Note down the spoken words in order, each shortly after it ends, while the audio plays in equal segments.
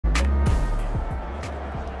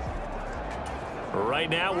Right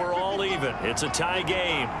now, we're all even. It's a tie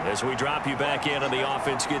game as we drop you back in and the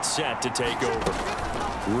offense gets set to take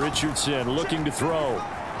over. Richardson looking to throw.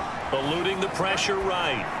 Eluding the pressure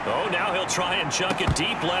right. Oh, now he'll try and chuck it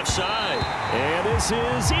deep left side. And this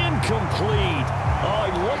is incomplete. Oh,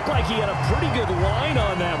 it looked like he had a pretty good line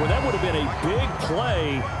on that one. That would have been a big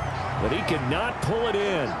play, but he could not pull it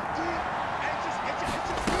in.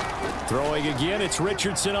 Throwing again, it's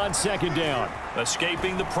Richardson on second down.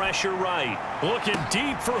 Escaping the pressure right. Looking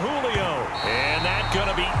deep for Julio. And that's going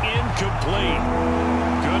to be incomplete.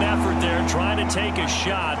 Good effort there trying to take a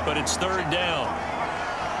shot, but it's third down.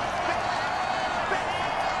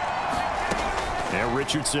 And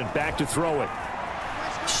Richardson back to throw it.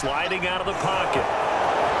 Sliding out of the pocket.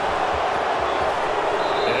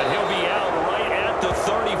 And he'll be out right at the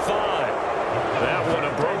 35. That one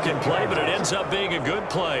a broken play, but it ends up being a good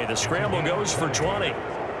play. The scramble goes for 20.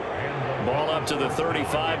 Ball up to the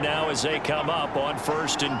 35 now as they come up on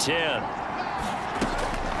 1st and 10.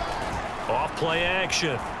 Off play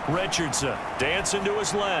action. Richardson dancing to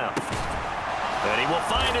his left. And he will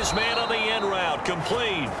find his man on the end route.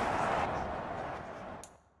 Complete.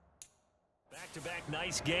 Back-to-back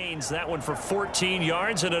nice gains. That one for 14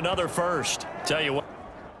 yards and another first. Tell you what,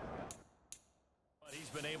 he's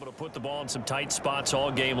been able to put the ball in some tight spots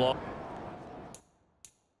all game long.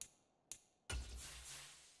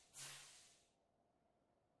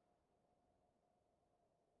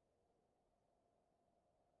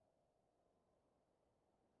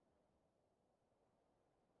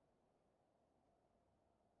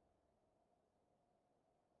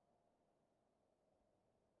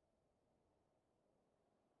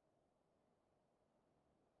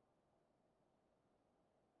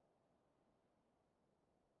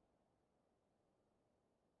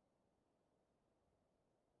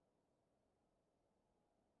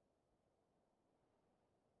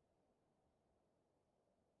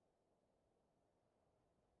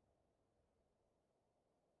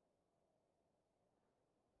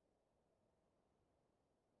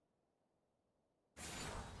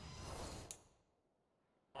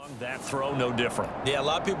 That throw, no different. Yeah, a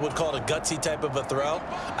lot of people would call it a gutsy type of a throw.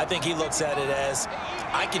 I think he looks at it as,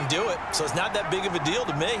 I can do it, so it's not that big of a deal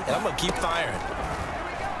to me, and I'm going to keep firing.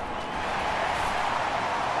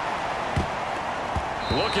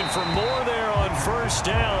 Looking for more there on 1st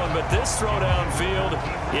down, but this throw downfield,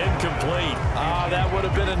 incomplete. That would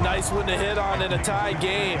have been a nice one to hit on in a tie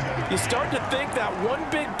game. You start to think that one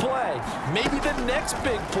big play, maybe the next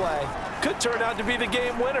big play, could turn out to be the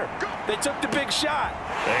game winner. They took the big shot.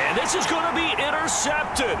 And this is going to be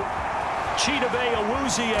intercepted. Chidobe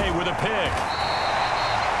Awuzie with a pick.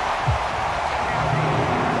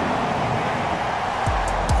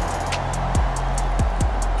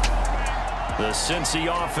 The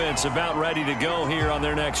Cincy offense about ready to go here on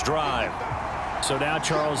their next drive. So now,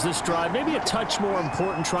 Charles, this drive maybe a touch more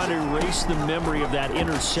important, trying to erase the memory of that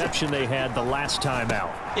interception they had the last time out.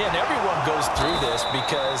 Yeah, and everyone goes through this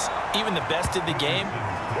because even the best in the game,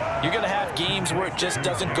 you're going to have games where it just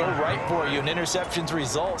doesn't go right for you, and interceptions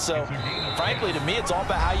result. So, frankly, to me, it's all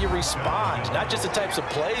about how you respond, not just the types of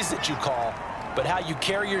plays that you call, but how you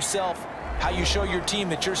carry yourself, how you show your team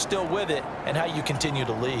that you're still with it, and how you continue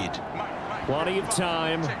to lead. Plenty of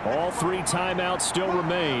time. All 3 timeouts still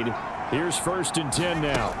remain. Here's 1st and 10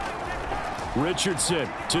 now. Richardson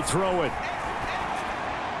to throw it.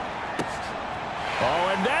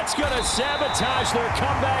 Oh, and that's going to sabotage their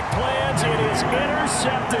comeback plans. It is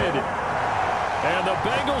intercepted. And the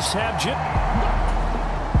Bengals have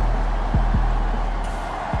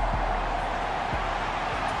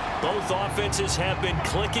both offenses have been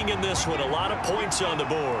clicking in this one. A lot of points on the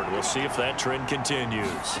board. We'll see if that trend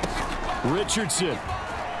continues. Richardson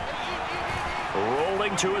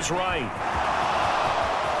rolling to his right.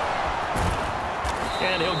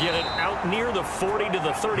 And he'll get it out near the 40 to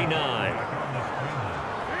the 39.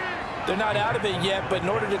 They're not out of it yet, but in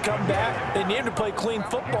order to come back, they need to play clean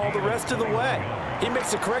football the rest of the way. He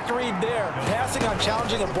makes the correct read there, passing on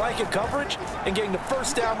challenging a blanket coverage and getting the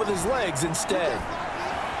 1st down with his legs instead.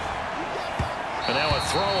 And now a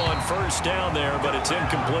throw on 1st down there, but it's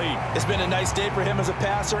incomplete. It's been a nice day for him as a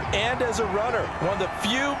passer and as a runner. One of the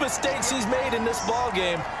few mistakes he's made in this ball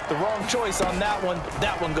game. The wrong choice on that one.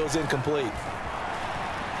 That one goes incomplete.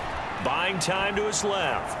 Buying time to his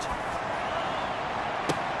left.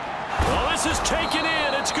 Well, this is taken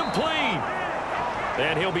in. It's complete.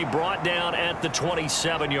 And he'll be brought down at the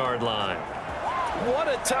 27-yard line. What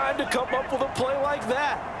a time to come up with a play like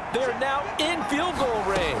that. They're now in field goal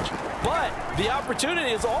range. But the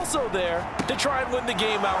opportunity is also there to try and win the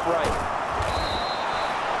game outright.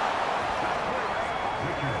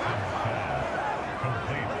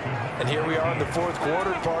 And here we are in the fourth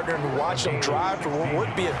quarter, partner, and watch them drive for what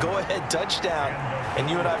would be a go-ahead touchdown. And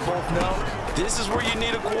you and I both know this is where you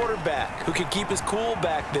need a quarterback who can keep his cool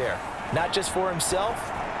back there, not just for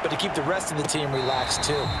himself, but to keep the rest of the team relaxed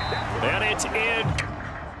too. And it's in.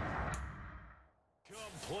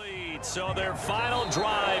 Complete. So their final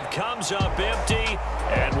drive comes up empty.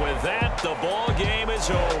 And with that, the ball game is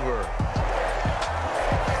over.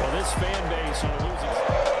 Well, this fan base on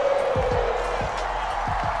losing.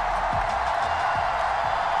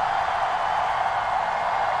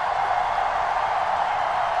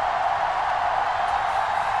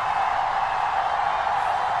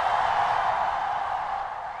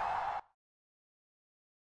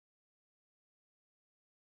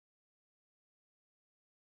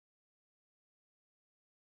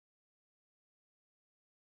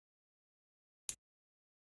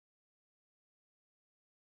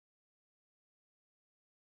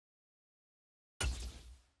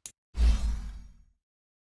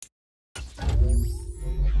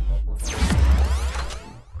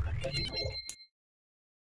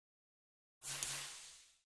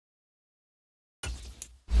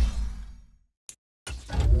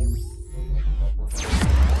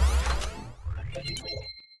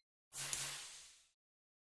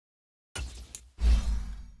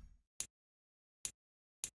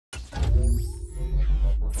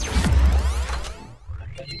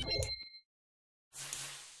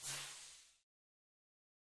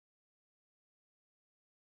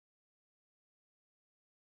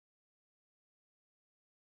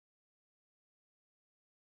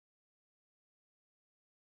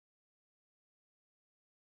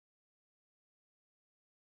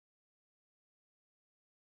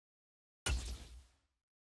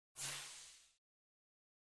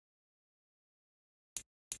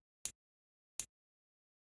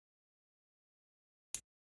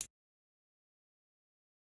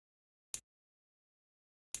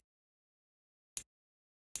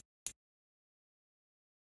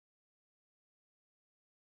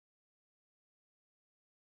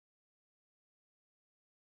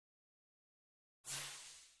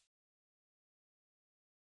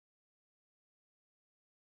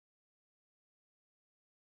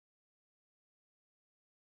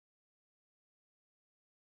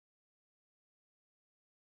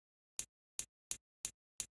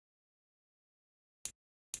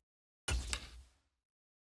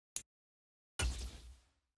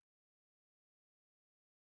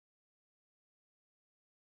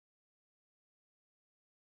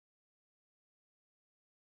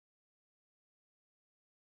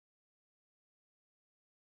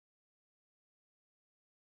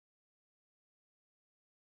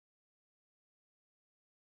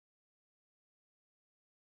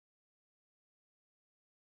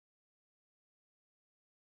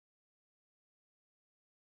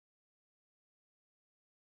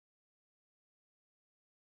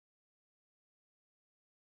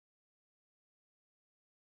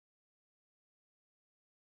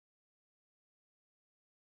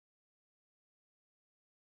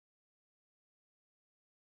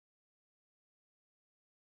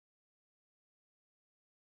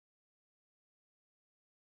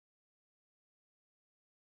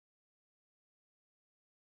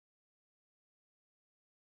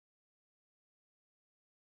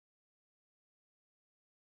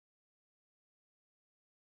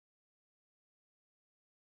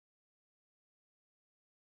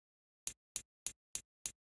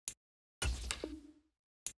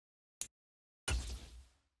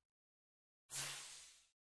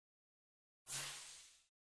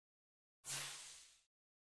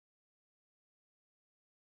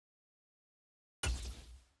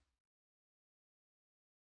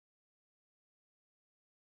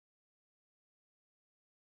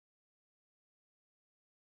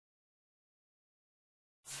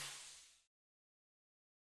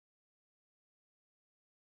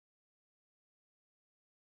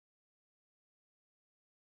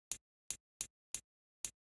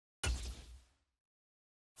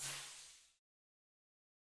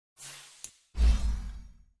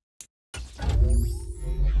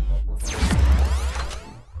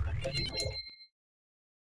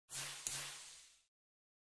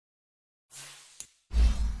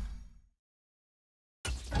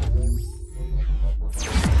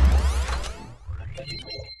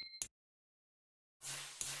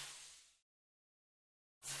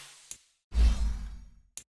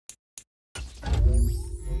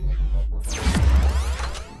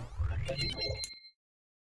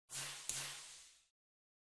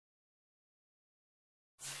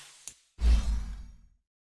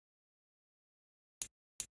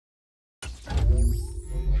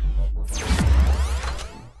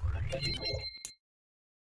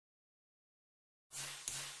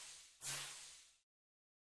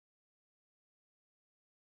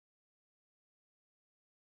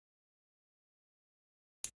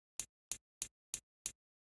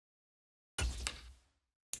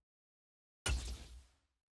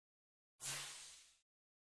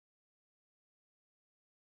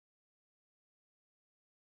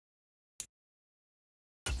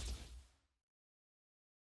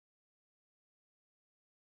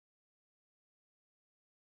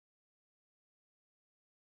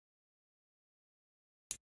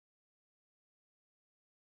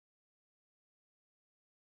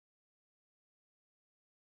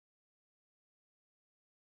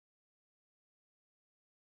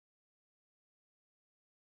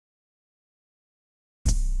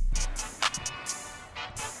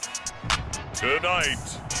 Tonight,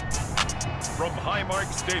 from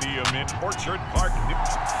Highmark Stadium in Orchard Park,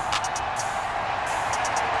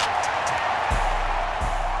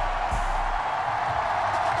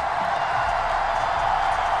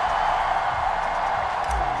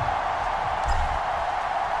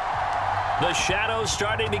 The shadow's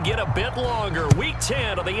starting to get a bit longer. Week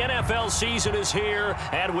 10 of the NFL season is here,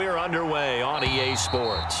 and we're underway on EA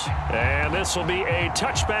Sports. And this will be a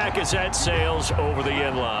touchback as that sails over the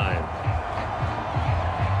end line.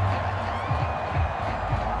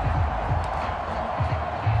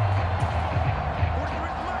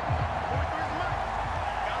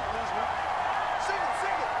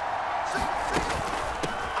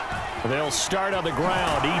 They'll start on the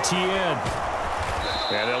ground. ETN.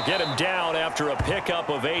 And they'll get him down after a pickup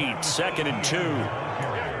of 8, 2nd and 2.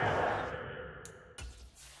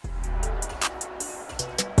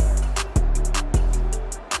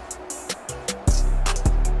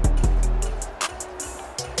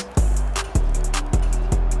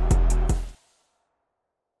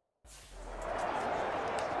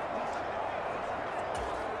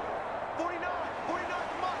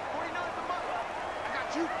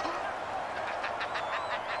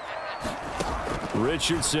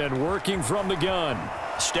 Richardson working from the gun.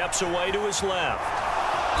 Steps away to his left.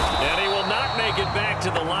 And he will not make it back to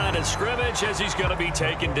the line of scrimmage as he's going to be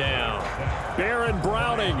taken down. Baron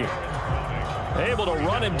Browning able to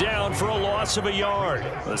run him down for a loss of a yard.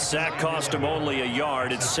 The sack cost him only a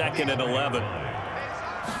yard. It's 2nd and 11.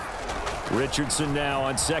 Richardson now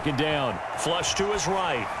on 2nd down. Flush to his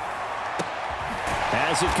right.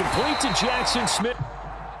 Has it complete to Jackson Smith.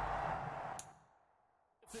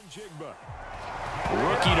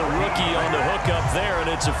 Rookie to rookie on the hook up there, and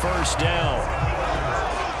it's a 1st down.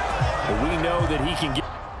 But we know that he can get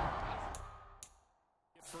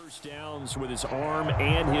 1st downs with his arm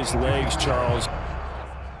and his legs, Charles.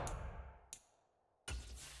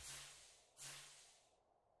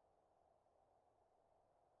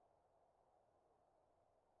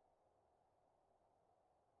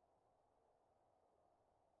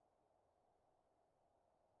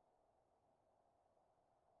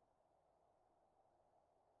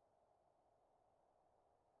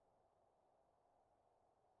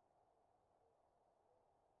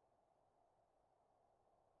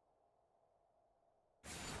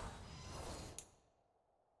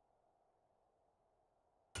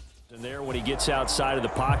 And there, when he gets outside of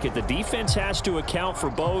the pocket, the defense has to account for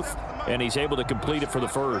both, and he's able to complete it for the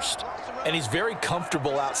 1st. And he's very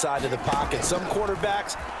comfortable outside of the pocket. Some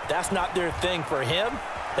quarterbacks, that's not their thing. For him,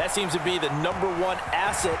 that seems to be the #1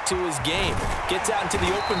 asset to his game. Gets out into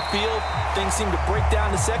the open field, things seem to break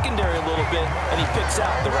down the secondary a little bit, and he picks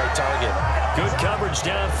out the right target. Good coverage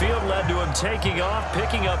downfield led to him taking off,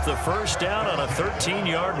 picking up the 1st down on a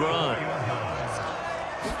 13-yard run.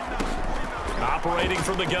 Operating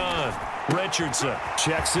from the gun, Richardson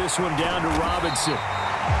checks this one down to Robinson.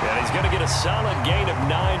 And he's going to get a solid gain of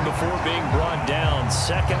 9 before being brought down.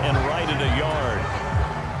 2nd and right at a yard.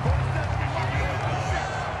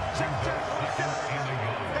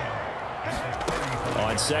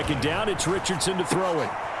 On 2nd down, it's Richardson to throw it.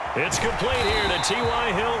 It's complete here to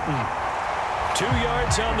T.Y. Hilton. 2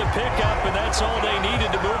 yards on the pickup, and that's all they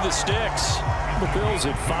needed to move the sticks. The Bills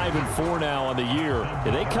at 5-4 now on the year.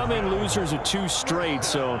 They come in losers of 2 straight,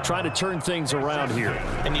 so trying to turn things around here.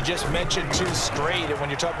 And you just mentioned 2 straight, and when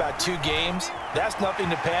you're talking about 2 games, that's nothing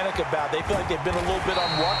to panic about. They feel like they've been a little bit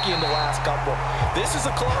unlucky in the last couple. This is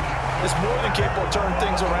a club that's more than capable of turning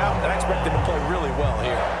things around, and I expect them to play really well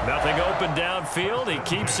here. Nothing open downfield. He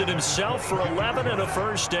keeps it himself for 11 and a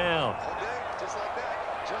 1st down.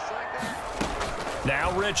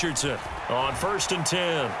 Now Richardson on 1st and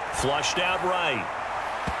 10. Flushed out right.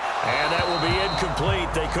 And that will be incomplete.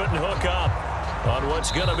 They couldn't hook up on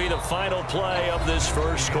what's going to be the final play of this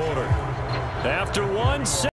 1st quarter. After 1